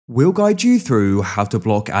We'll guide you through how to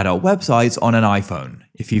block adult websites on an iPhone.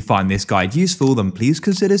 If you find this guide useful, then please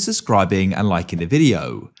consider subscribing and liking the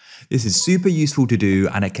video. This is super useful to do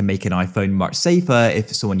and it can make an iPhone much safer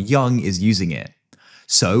if someone young is using it.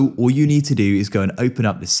 So all you need to do is go and open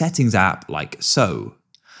up the settings app like so.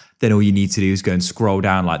 Then all you need to do is go and scroll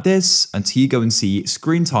down like this until you go and see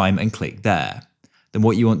screen time and click there. Then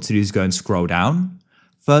what you want to do is go and scroll down.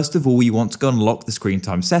 First of all, you want to go and lock the screen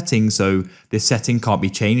time settings, so this setting can't be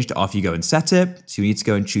changed after you go and set it. So you need to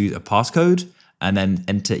go and choose a passcode and then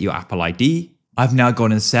enter your Apple ID. I've now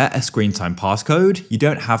gone and set a screen time passcode. You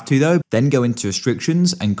don't have to though. Then go into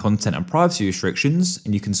restrictions and content and privacy restrictions,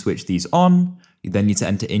 and you can switch these on. You then need to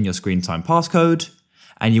enter in your screen time passcode,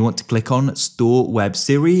 and you want to click on Store Web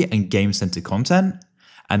Siri and Game Center Content,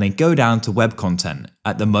 and then go down to web content.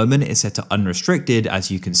 At the moment, it's set to unrestricted, as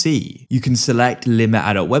you can see. You can select limit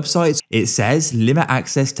adult websites. It says limit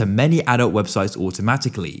access to many adult websites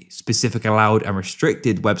automatically. Specific allowed and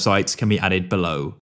restricted websites can be added below.